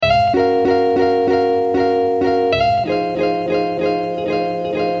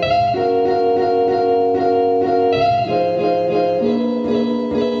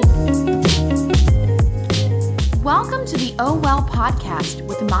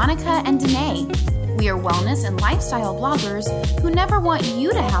Monica and Danae. We are wellness and lifestyle bloggers who never want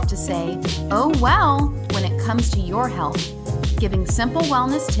you to have to say, oh well, when it comes to your health, giving simple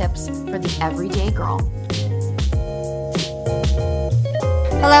wellness tips for the everyday girl.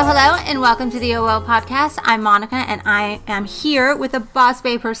 Hello, and welcome to the OL Podcast. I'm Monica, and I am here with the boss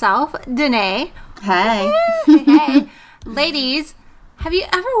babe herself, Danae. Hey. Hey. Ladies, have you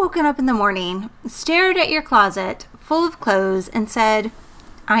ever woken up in the morning, stared at your closet full of clothes, and said,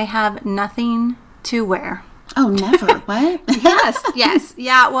 I have nothing to wear? Oh, never. What? Yes.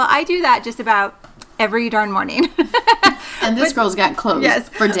 Yeah, well, I do that just about every darn morning. And this girl's got clothes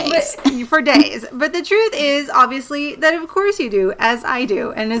for days. For days. But the truth is, obviously, that of course you do, as I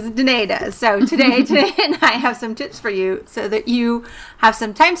do, and as Danae does. So today and I have some tips for you so that you have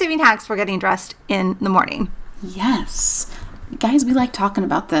some time-saving hacks for getting dressed in the morning. Yes. Guys, we like talking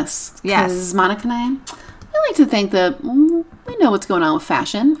about this. Yes. Because Monica and I like to think that we know what's going on with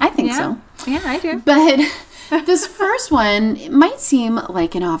fashion. I think so. Yeah, I do. But this first one, it might seem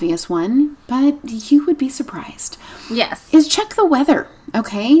like an obvious one, but you would be surprised. Yes. Is check the weather,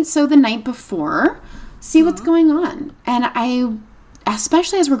 okay? So the night before, see what's going on. And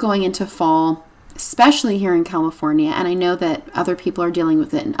especially as we're going into fall, especially here in California, and I know that other people are dealing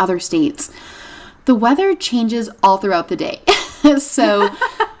with it in other states, the weather changes all throughout the day. So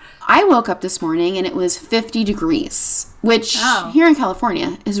I woke up this morning and it was 50 degrees, which here in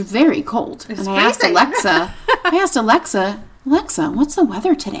California is very cold. It's and I asked Alexa, Alexa, what's the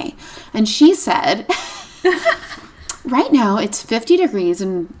weather today? And she said, right now it's 50 degrees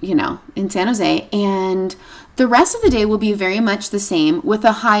in San Jose, and the rest of the day will be very much the same with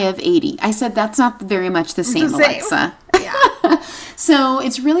a high of 80. I said, that's not very much the same, Alexa. Yeah. So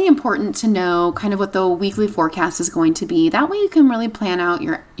it's really important to know kind of what the weekly forecast is going to be. That way you can really plan out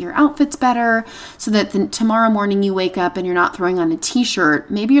your outfits better so that tomorrow morning you wake up and you're not throwing on a t-shirt.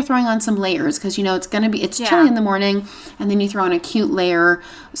 Maybe you're throwing on some layers because it's chilly in the morning, and then you throw on a cute layer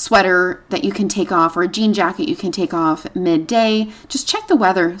sweater that you can take off or a jean jacket you can take off midday. Just check the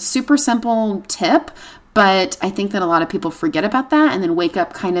weather. Super simple tip. But I think that a lot of people forget about that and then wake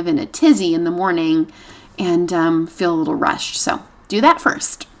up kind of in a tizzy in the morning and feel a little rushed. So do that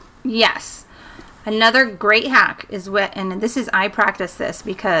first. Yes. Another great hack is I practice this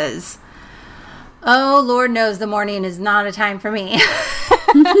because, oh, Lord knows the morning is not a time for me.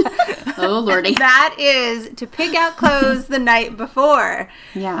 Oh, Lordy. That is to pick out clothes the night before.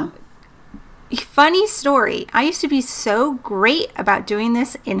 Yeah. Funny story. I used to be so great about doing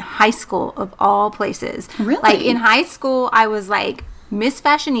this in high school, of all places. Really? Like in high school, I was like Miss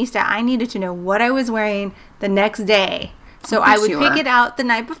Fashionista. I needed to know what I was wearing the next day. So I would pick it out the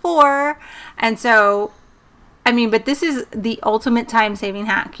night before. And so, but this is the ultimate time-saving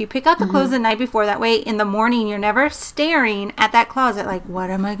hack. You pick out the clothes the night before. That way, in the morning, you're never staring at that closet like, what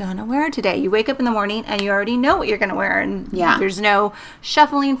am I going to wear today? You wake up in the morning, and you already know what you're going to wear. And there's no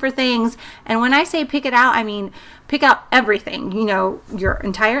shuffling for things. And when I say pick it out, I mean pick out everything. Your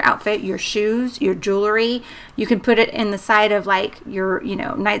entire outfit, your shoes, your jewelry. You can put it in the side of like your,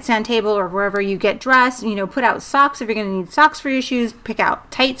 nightstand table or wherever you get dressed. Put out socks if you're going to need socks for your shoes. Pick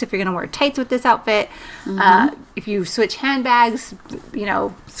out tights if you're going to wear tights with this outfit. If you switch handbags,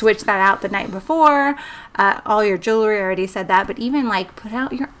 switch that out the night before. All your jewelry, I already said that. But even like put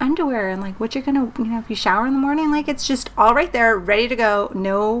out your underwear and like what you're going to, if you shower in the morning, like it's just all right there, ready to go.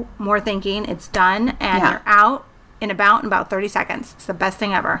 No more thinking. It's done. And you're out in about 30 seconds. It's the best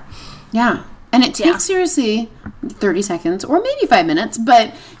thing ever. Yeah. And it takes seriously 30 seconds or maybe 5 minutes,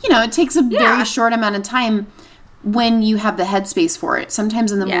 but it takes a very short amount of time when you have the headspace for it.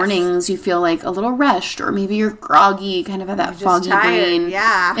 Sometimes in the mornings you feel like a little rushed, or maybe you're groggy, kind of have that foggy brain.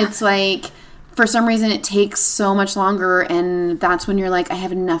 Yeah. It's like for some reason it takes so much longer, and that's when you're like, I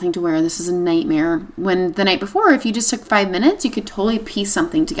have nothing to wear. This is a nightmare. When the night before, if you just took 5 minutes, you could totally piece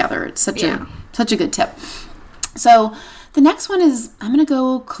something together. It's such a good tip. So the next one is, I'm going to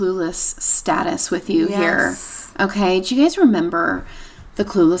go Clueless status with you here. Okay. Do you guys remember the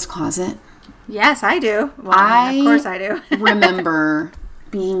Clueless closet? Yes, I do. Well, of course I do. remember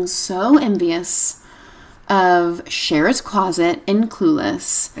being so envious of Cher's closet in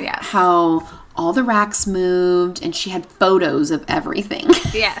Clueless. Yes. How all the racks moved and she had photos of everything.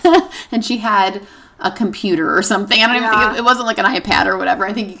 Yes. And she had a computer or something. I don't even think it wasn't like an iPad or whatever.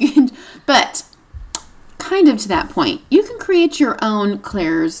 I think you can, but kind of to that point, you can create your own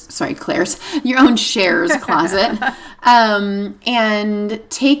your own Cher's closet, and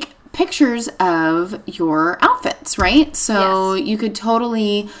take pictures of your outfits, right? So you could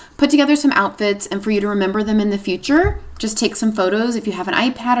totally put together some outfits, and for you to remember them in the future, just take some photos. If you have an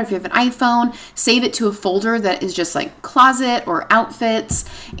iPad or if you have an iPhone, save it to a folder that is just like closet or outfits,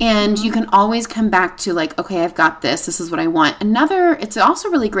 and you can always come back to like, okay, I've got this. This is what I want. It's also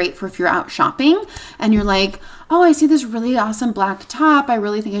really great for if you're out shopping and you're like, oh, I see this really awesome black top. I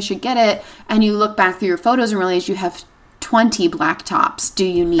really think I should get it. And you look back through your photos and realize you have 20 black tops. Do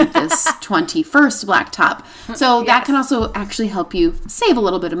you need this 21st black top? So that can also actually help you save a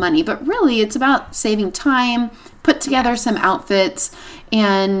little bit of money. But really, it's about saving time, put together some outfits,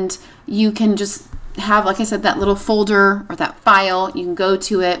 and you can just have, like I said, that little folder or that file. You can go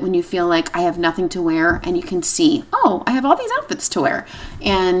to it when you feel like I have nothing to wear, and you can see, oh, I have all these outfits to wear,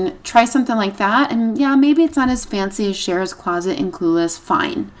 and try something like that. And yeah, maybe it's not as fancy as Cher's Closet and Clueless,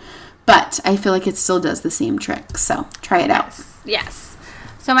 fine. But I feel like it still does the same trick. So try it out. Yes.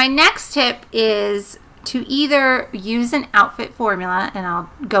 So my next tip is to either use an outfit formula, and I'll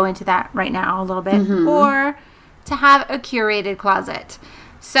go into that right now a little bit, or to have a curated closet.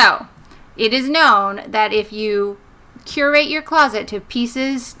 So it is known that if you curate your closet to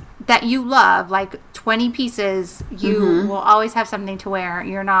pieces that you love, like 20 pieces, you will always have something to wear.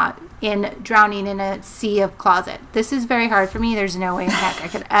 You're not drowning in a sea of closet. This is very hard for me. There's no way in heck I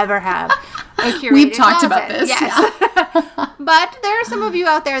could ever have a curated We've talked closet. about this. Yes. Yeah. But there are some of you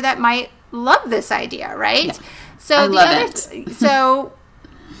out there that might love this idea, right? Yeah. So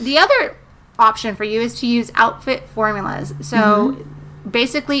the other option for you is to use outfit formulas. So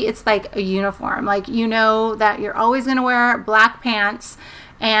basically it's like a uniform. Like, you know that you're always going to wear black pants,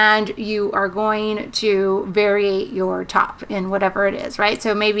 and you are going to vary your top in whatever it is, right?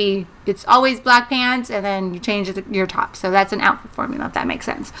 So maybe it's always black pants, and then you change your top. So that's an outfit formula, if that makes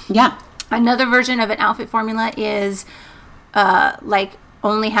sense. Yeah. Another version of an outfit formula is like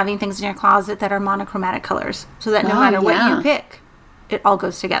only having things in your closet that are monochromatic colors, so that no matter what you pick, it all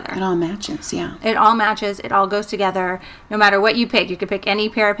goes together. It all matches, yeah. It all matches. It all goes together. No matter what you pick, you could pick any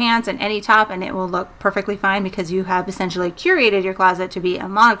pair of pants and any top, and it will look perfectly fine because you have essentially curated your closet to be a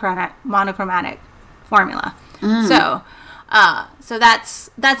monochromatic formula. So that's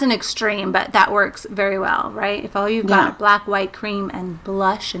an extreme, but that works very well, right? If all you've got black, white, cream, and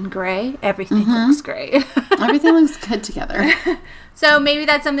blush and gray, everything looks great. Everything looks good together. So maybe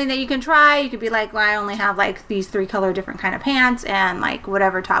that's something that you can try. You could be like, well, I only have like these 3 color different kind of pants, and like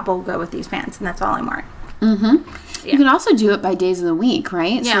whatever top will go with these pants, and that's all I'm wearing. You can also do it by days of the week,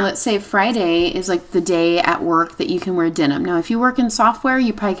 right? Yeah. So let's say Friday is like the day at work that you can wear denim. Now, if you work in software,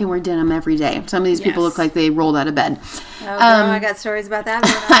 you probably can wear denim every day. Some of these people look like they rolled out of bed. Oh, girl, I got stories about that.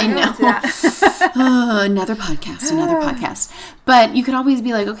 I know. Another podcast. But you could always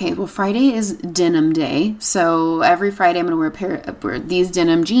be like, okay, well, Friday is denim day. So every Friday I'm going to wear these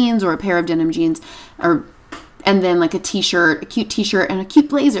denim jeans or a pair of denim jeans, and then like a cute t-shirt and a cute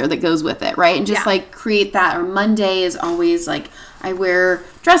blazer that goes with it, right? And just like create that. Or Monday is always like, I wear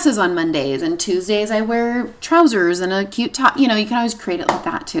dresses on Mondays, and Tuesdays I wear trousers and a cute top. You know, you can always create it like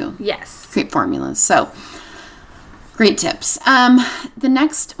that too. Yes. Create formulas. So great tips. The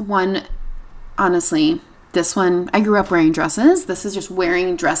next one, honestly, this one, I grew up wearing dresses. This is just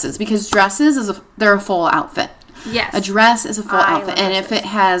wearing dresses, because dresses they're a full outfit. Yes. A dress is a full outfit. And if it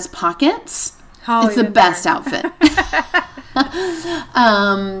has pockets, it's the best outfit.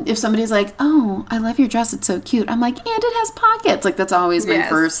 If somebody's like, oh, I love your dress, it's so cute, I'm like, and it has pockets. Like, that's always my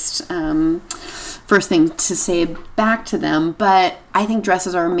first thing to say back to them. But I think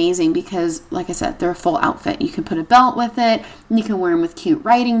dresses are amazing because, like I said, they're a full outfit. You can put a belt with it, and you can wear them with cute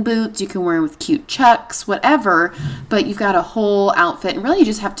riding boots, you can wear them with cute chucks, whatever, but you've got a whole outfit, and really you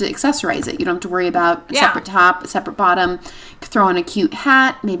just have to accessorize it. You don't have to worry about a separate top, a separate bottom. You can throw on a cute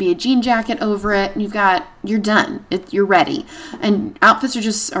hat, maybe a jean jacket over it, and you're done. You're ready. And dresses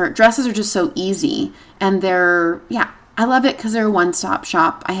are just so easy, and I love it because they're a one-stop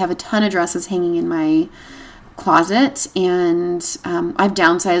shop. I have a ton of dresses hanging in my closet, and I've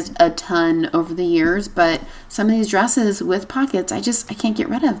downsized a ton over the years, but some of these dresses with pockets, I can't get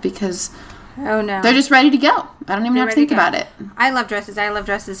rid of because they're just ready to go. I don't even have to think about it. I love dresses. I love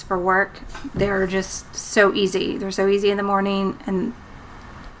dresses for work. They're just so easy. They're so easy in the morning, and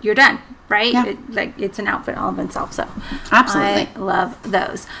you're done, right? Yeah. It's an outfit all of itself. So absolutely, I love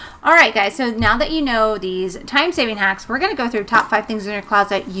those. All right, guys. So now that you know these time-saving hacks, we're going to go through top 5 things in your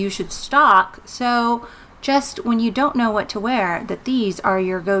closet you should stock. So just when you don't know what to wear, that these are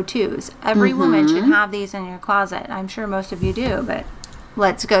your go-tos. Every woman should have these in your closet. I'm sure most of you do, but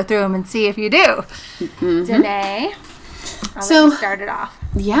let's go through them and see if you do. Today, I'll let you start it off.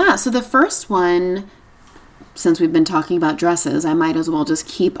 Yeah. So the first one, since we've been talking about dresses, I might as well just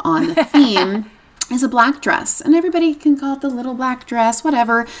keep on the theme, is a black dress. And everybody can call it the little black dress,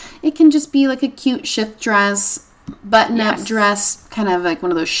 whatever. It can just be like a cute shift dress, button-up dress, kind of like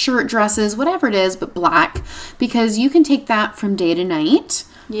one of those shirt dresses, whatever it is, but black. Because you can take that from day to night.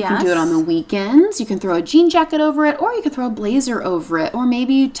 You can do it on the weekends. You can throw a jean jacket over it, or you can throw a blazer over it, or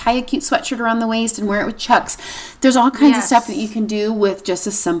maybe you tie a cute sweatshirt around the waist and wear it with chucks. There's all kinds of stuff that you can do with just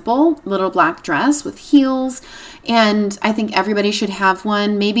a simple little black dress with heels. And I think everybody should have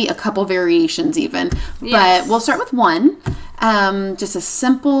one, maybe a couple variations even. But we'll start with one. Just a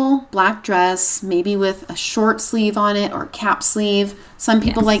simple black dress, maybe with a short sleeve on it or a cap sleeve. Some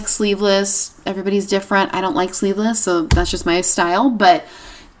people like sleeveless. Everybody's different. I don't like sleeveless, so that's just my style. But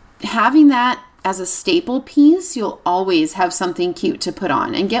having that as a staple piece, you'll always have something cute to put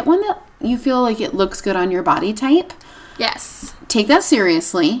on. And get one that you feel like it looks good on your body type. Yes. Take that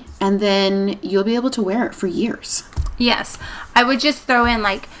seriously, and then you'll be able to wear it for years. Yes. I would just throw in,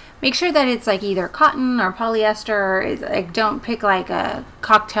 like, make sure that it's like either cotton or polyester. Like, don't pick like a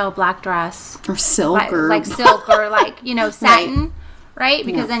cocktail black dress. Or silk like silk or like, satin. Right?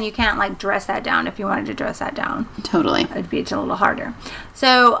 Because then you can't like dress that down if you wanted to dress that down. Totally. It'd be a little harder.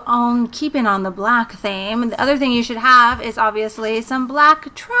 So keeping on the black theme, the other thing you should have is obviously some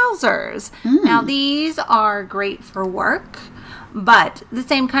black trousers. Now these are great for work, but the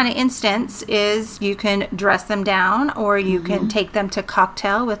same kind of instance is you can dress them down, or you can take them to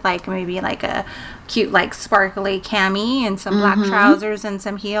cocktail with like maybe like a cute like sparkly cami and some black trousers and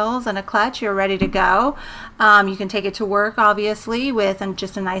some heels and a clutch. You're ready to go. You can take it to work obviously with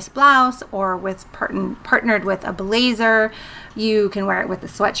just a nice blouse, or with partnered with a blazer. You can wear it with a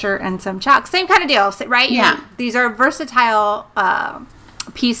sweatshirt and some chucks. Same kind of deal, right? These are versatile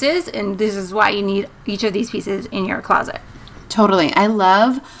pieces, and this is why you need each of these pieces in your closet. Totally. I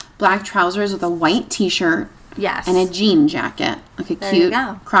love black trousers with a white t-shirt. Yes. And a jean jacket. Like a cute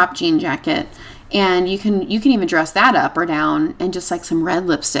crop jean jacket. And you can even dress that up or down, and just like some red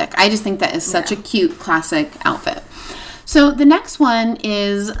lipstick. I just think that is such a cute classic outfit. So the next one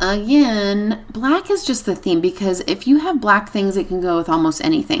is, again, black is just the theme, because if you have black things, it can go with almost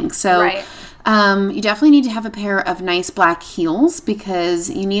anything. So you definitely need to have a pair of nice black heels, because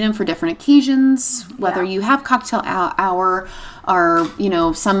you need them for different occasions, whether you have cocktail hour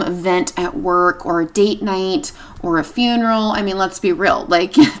or, some event at work, or a date night, or a funeral. I mean, let's be real.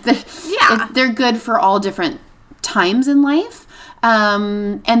 Like, they're good for all different times in life.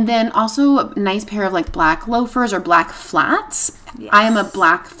 And then also a nice pair of like black loafers or black flats. Yes. I am a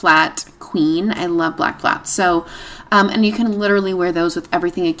black flat queen. I love black flats. So, and you can literally wear those with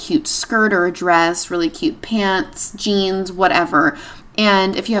everything, a cute skirt or a dress, really cute pants, jeans, whatever.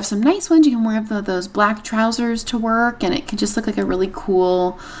 And if you have some nice ones, you can wear those black trousers to work, and it can just look like a really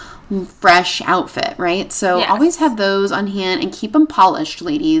cool, fresh outfit, right? So always have those on hand, and keep them polished,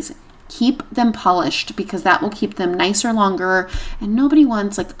 ladies. Keep them polished, because that will keep them nicer longer, and nobody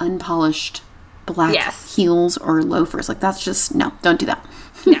wants like unpolished black heels or loafers. Like, that's just, no, don't do that.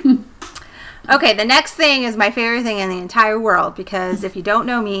 Okay, the next thing is my favorite thing in the entire world, because if you don't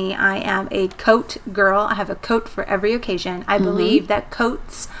know me, I am a coat girl. I have a coat for every occasion. I believe that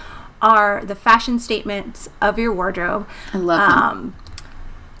coats are the fashion statements of your wardrobe. I love them.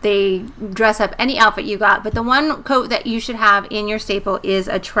 They dress up any outfit you got, but the one coat that you should have in your staple is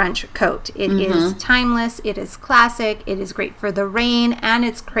a trench coat. It is timeless, it is classic, it is great for the rain, and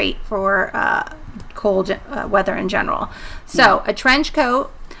it's great for cold weather in general. So a trench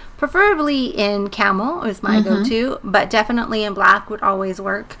coat, preferably in camel is my go-to, but definitely in black would always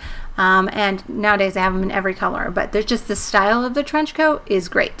work. And nowadays I have them in every color, but there's just the style of the trench coat is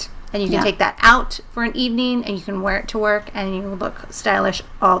great. And you can take that out for an evening, and you can wear it to work, and you look stylish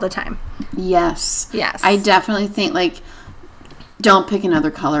all the time. Yes. I definitely think, like, don't pick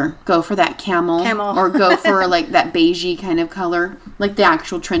another color. Go for that camel. Or go for, like, that beigey kind of color. Like the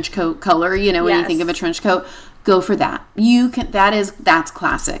actual trench coat color, when you think of a trench coat. Go for that. That's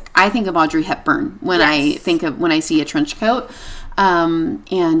classic. I think of Audrey Hepburn when I see a trench coat.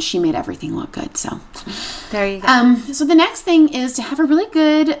 And she made everything look good. So there you go. So the next thing is to have a really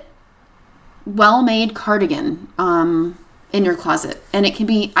good, well-made cardigan in your closet. And it can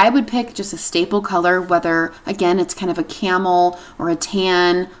be, I would pick just a staple color, whether, again, it's kind of a camel or a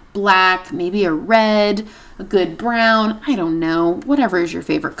tan, black, maybe a red, a good brown, I don't know, whatever is your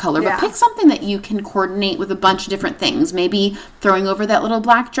favorite color. But pick something that you can coordinate with a bunch of different things. Maybe throwing over that little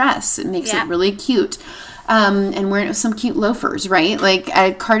black dress. It makes it really cute. and wearing it with some cute loafers, right? Like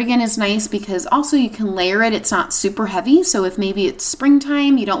a cardigan is nice because also you can layer it. It's not super heavy. So if maybe it's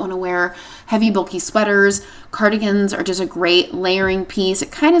springtime, you don't want to wear heavy, bulky sweaters, cardigans are just a great layering piece.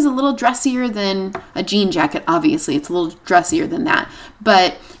 It kind of is a little dressier than a jean jacket, obviously. It's a little dressier than that,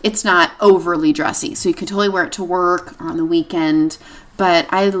 but it's not overly dressy. So you can totally wear it to work or on the weekend. But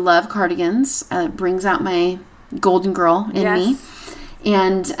I love cardigans. It brings out my golden girl in me.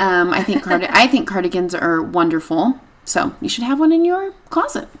 And I think cardigans are wonderful. So you should have one in your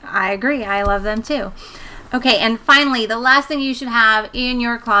closet. I agree. I love them too. Okay, and finally, the last thing you should have in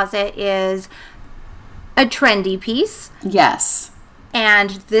your closet is a trendy piece. Yes. And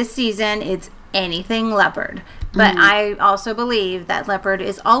this season, it's anything leopard. But I also believe that leopard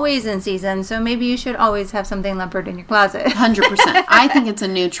is always in season, so maybe you should always have something leopard in your closet. 100%. I think it's a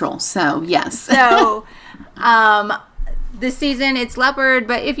neutral, so yes. So, this season it's leopard,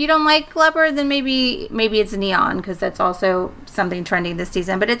 but if you don't like leopard, then maybe it's neon, because that's also something trendy this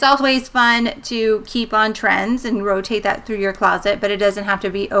season. But it's always fun to keep on trends and rotate that through your closet, but it doesn't have to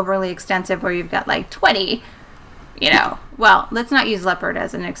be overly extensive where you've got like 20, well, let's not use leopard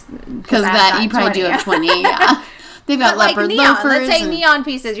as an because that you probably 20. Do have 20. Yeah. They've got leopard like neon, loafers. Let's say neon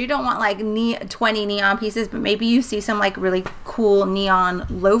pieces. You don't want like 20 neon pieces, but maybe you see some like really cool neon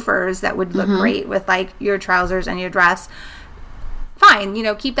loafers that would look great with like your trousers and your dress. Fine,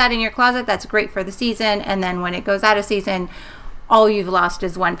 keep that in your closet. That's great for the season. And then when it goes out of season, all you've lost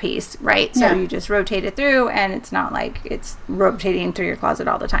is one piece, right? So you just rotate it through, and it's not like it's rotating through your closet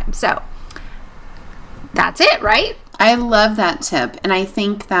all the time. So that's it, right? I love that tip. And I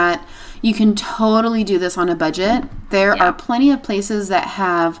think that you can totally do this on a budget. There are plenty of places that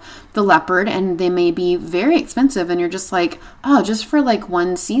have the leopard, and they may be very expensive, and you're just like, oh, just for like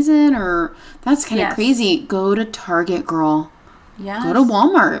one season, or that's kind of crazy. Go to Target, girl. Yes. Go to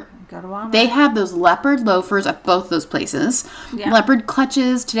Walmart. Walmart. They have those leopard loafers at both those places. Yeah. Leopard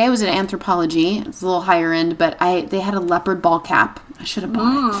clutches. Today I was at Anthropologie. It's a little higher end, but they had a leopard ball cap. I should have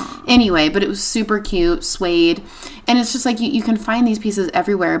bought it. Anyway, but it was super cute, suede. And it's just like you can find these pieces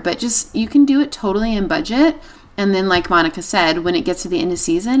everywhere, but just you can do it totally in budget. And then like Monica said, when it gets to the end of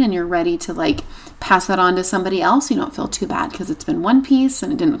season and you're ready to like pass that on to somebody else, you don't feel too bad because it's been one piece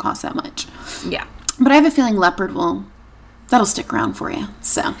and it didn't cost that much. Yeah. But I have a feeling leopard that'll stick around for you.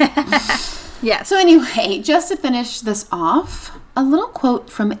 So, yes. So anyway, just to finish this off, a little quote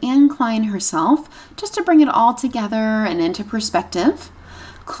from Anne Klein herself, just to bring it all together and into perspective.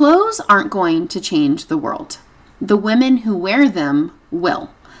 Clothes aren't going to change the world. The women who wear them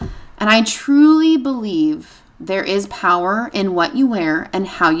will. And I truly believe there is power in what you wear and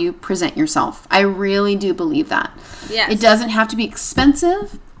how you present yourself. I really do believe that. Yes. It doesn't have to be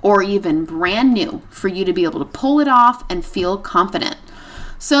expensive or even brand new for you to be able to pull it off and feel confident.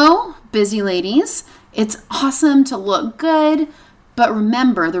 So, busy ladies, it's awesome to look good, but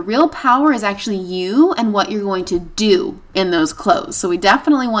remember, the real power is actually you and what you're going to do in those clothes. So we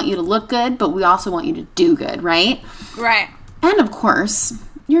definitely want you to look good, but we also want you to do good, right? Right. And of course,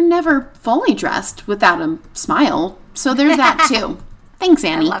 you're never fully dressed without a smile. So there's that too. Thanks,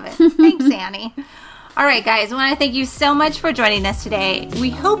 Annie. I love it. Thanks, Annie. All right, guys, I want to thank you so much for joining us today. We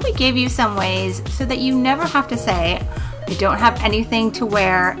hope we gave you some ways so that you never have to say, I don't have anything to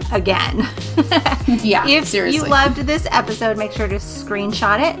wear again. Yeah, if seriously. you loved this episode, make sure to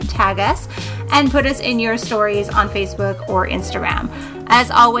screenshot it, tag us, and put us in your stories on Facebook or Instagram.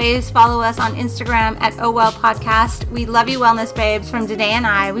 As always, follow us on Instagram at OWell Podcast. We love you, Wellness Babes. From Danae and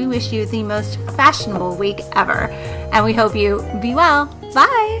I, we wish you the most fashionable week ever. And we hope you be well.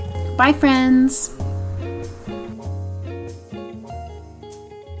 Bye. Bye, friends.